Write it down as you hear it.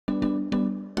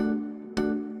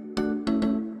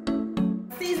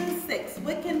6,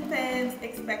 what can fans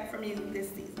expect from you this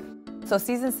season? So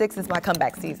season 6 is my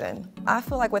comeback season. I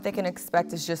feel like what they can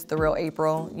expect is just the real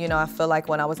Apryl. You know, I feel like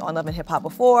when I was on Love and Hip Hop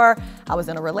before, I was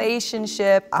in a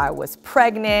relationship, I was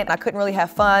pregnant, I couldn't really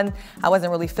have fun. I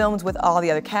wasn't really filmed with all the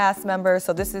other cast members.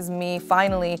 So this is me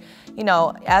finally, you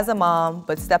know, as a mom,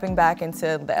 but stepping back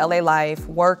into the LA life,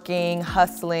 working,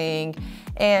 hustling,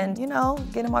 and, you know,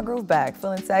 getting my groove back,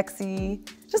 feeling sexy,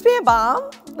 just being bomb,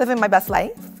 living my best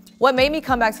life. What made me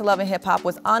come back to Love and Hip Hop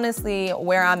was honestly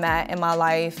where I'm at in my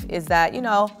life is that, you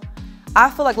know,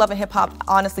 I feel like Love and Hip Hop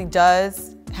honestly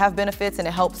does have benefits and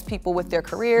it helps people with their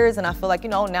careers. And I feel like, you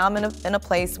know, now I'm in a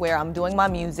place where I'm doing my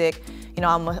music. You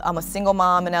know, I'm a single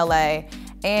mom in LA.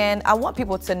 And I want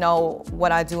people to know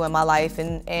what I do in my life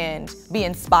and be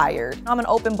inspired. I'm an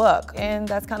open book, and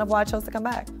that's kind of why I chose to come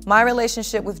back. My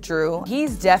relationship with Drew,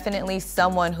 he's definitely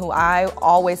someone who I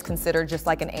always consider just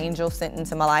like an angel sent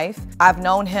into my life. I've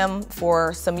known him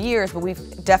for some years, but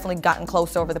we've definitely gotten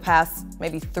close over the past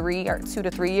maybe 2 to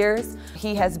 3 years.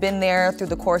 He has been there through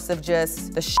the course of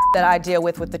just the shit that I deal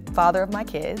with the father of my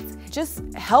kids, just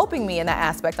helping me in that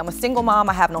aspect. I'm a single mom,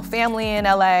 I have no family in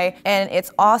LA, and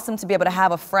it's awesome to be able to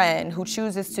have a friend who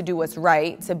chooses to do what's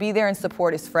right, to be there and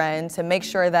support his friend, to make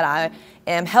sure that I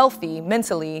am healthy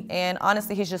mentally. And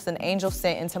honestly, he's just an angel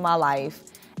sent into my life.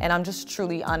 And I'm just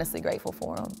truly, honestly grateful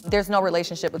for him. There's no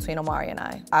relationship between Omari and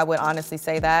I. I would honestly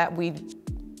say that. We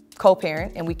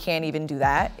co-parent and we can't even do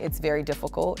that. It's very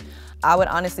difficult. I would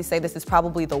honestly say this is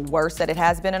probably the worst that it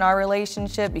has been in our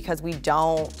relationship because we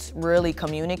don't really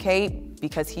communicate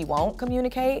because he won't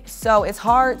communicate. So it's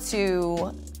hard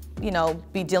to, you know,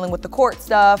 be dealing with the court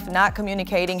stuff, not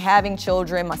communicating, having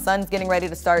children. My son's getting ready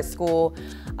to start school.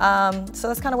 So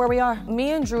that's kind of where we are.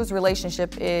 Me and Drew's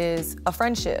relationship is a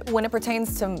friendship. When it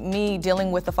pertains to me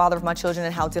dealing with the father of my children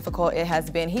and how difficult it has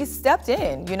been, he's stepped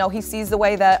in. You know, he sees the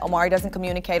way that Omari doesn't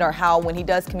communicate or how when he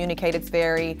does communicate, it's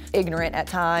very ignorant at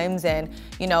times. And,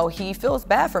 you know, he feels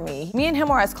bad for me. Me and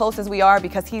him are as close as we are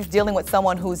because he's dealing with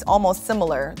someone who's almost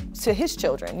similar to his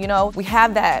children. You know, we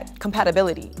have that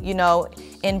compatibility, you know,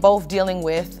 in both dealing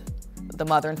with the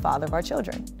mother and father of our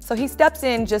children. So he steps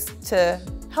in just to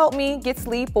help me get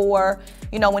sleep, or,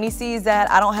 you know, when he sees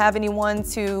that I don't have anyone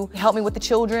to help me with the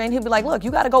children, he'll be like, look, you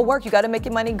gotta go work, you gotta make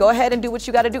your money, go ahead and do what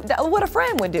you gotta do. That's what a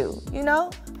friend would do, you know?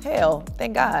 Hell,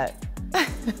 thank God.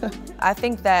 I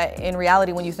think that in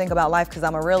reality, when you think about life, because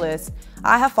I'm a realist,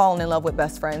 I have fallen in love with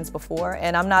best friends before,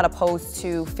 and I'm not opposed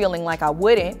to feeling like I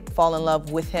wouldn't fall in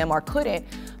love with him or couldn't,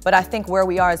 but I think where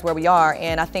we are is where we are.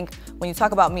 And I think when you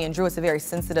talk about me and Drew, it's a very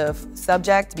sensitive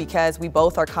subject because we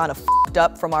both are kind of f***ed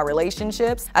up from our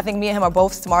relationships. I think me and him are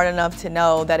both smart enough to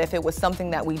know that if it was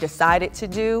something that we decided to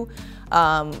do,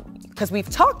 because we've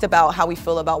talked about how we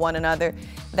feel about one another,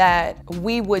 that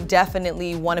we would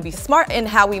definitely want to be smart in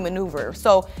how we maneuver.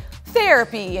 So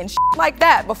therapy and like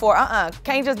that before,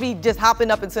 can't just be hopping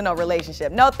up into no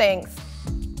relationship. No thanks,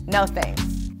 no thanks.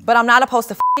 But I'm not opposed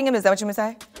to f***ing him, is that what you mean to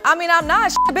say? I mean, I'm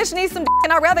not. A bitch needs some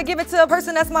and I'd rather give it to a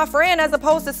person that's my friend as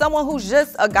opposed to someone who's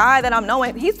just a guy that I'm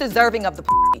knowing. He's deserving of the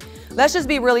Let's just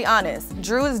be really honest.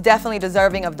 Drew is definitely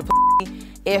deserving of the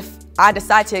If I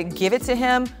decide to give it to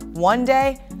him one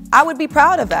day, I would be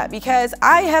proud of that because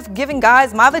I have given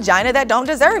guys my vagina that don't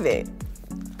deserve it.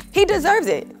 He deserves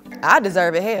it. I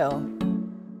deserve it, hell.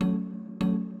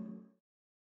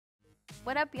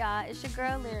 What up, y'all? It's your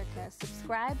girl Lyrica.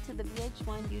 Subscribe to the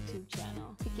VH1 YouTube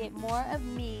channel to get more of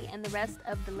me and the rest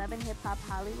of the Love and Hip Hop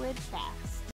Hollywood cast.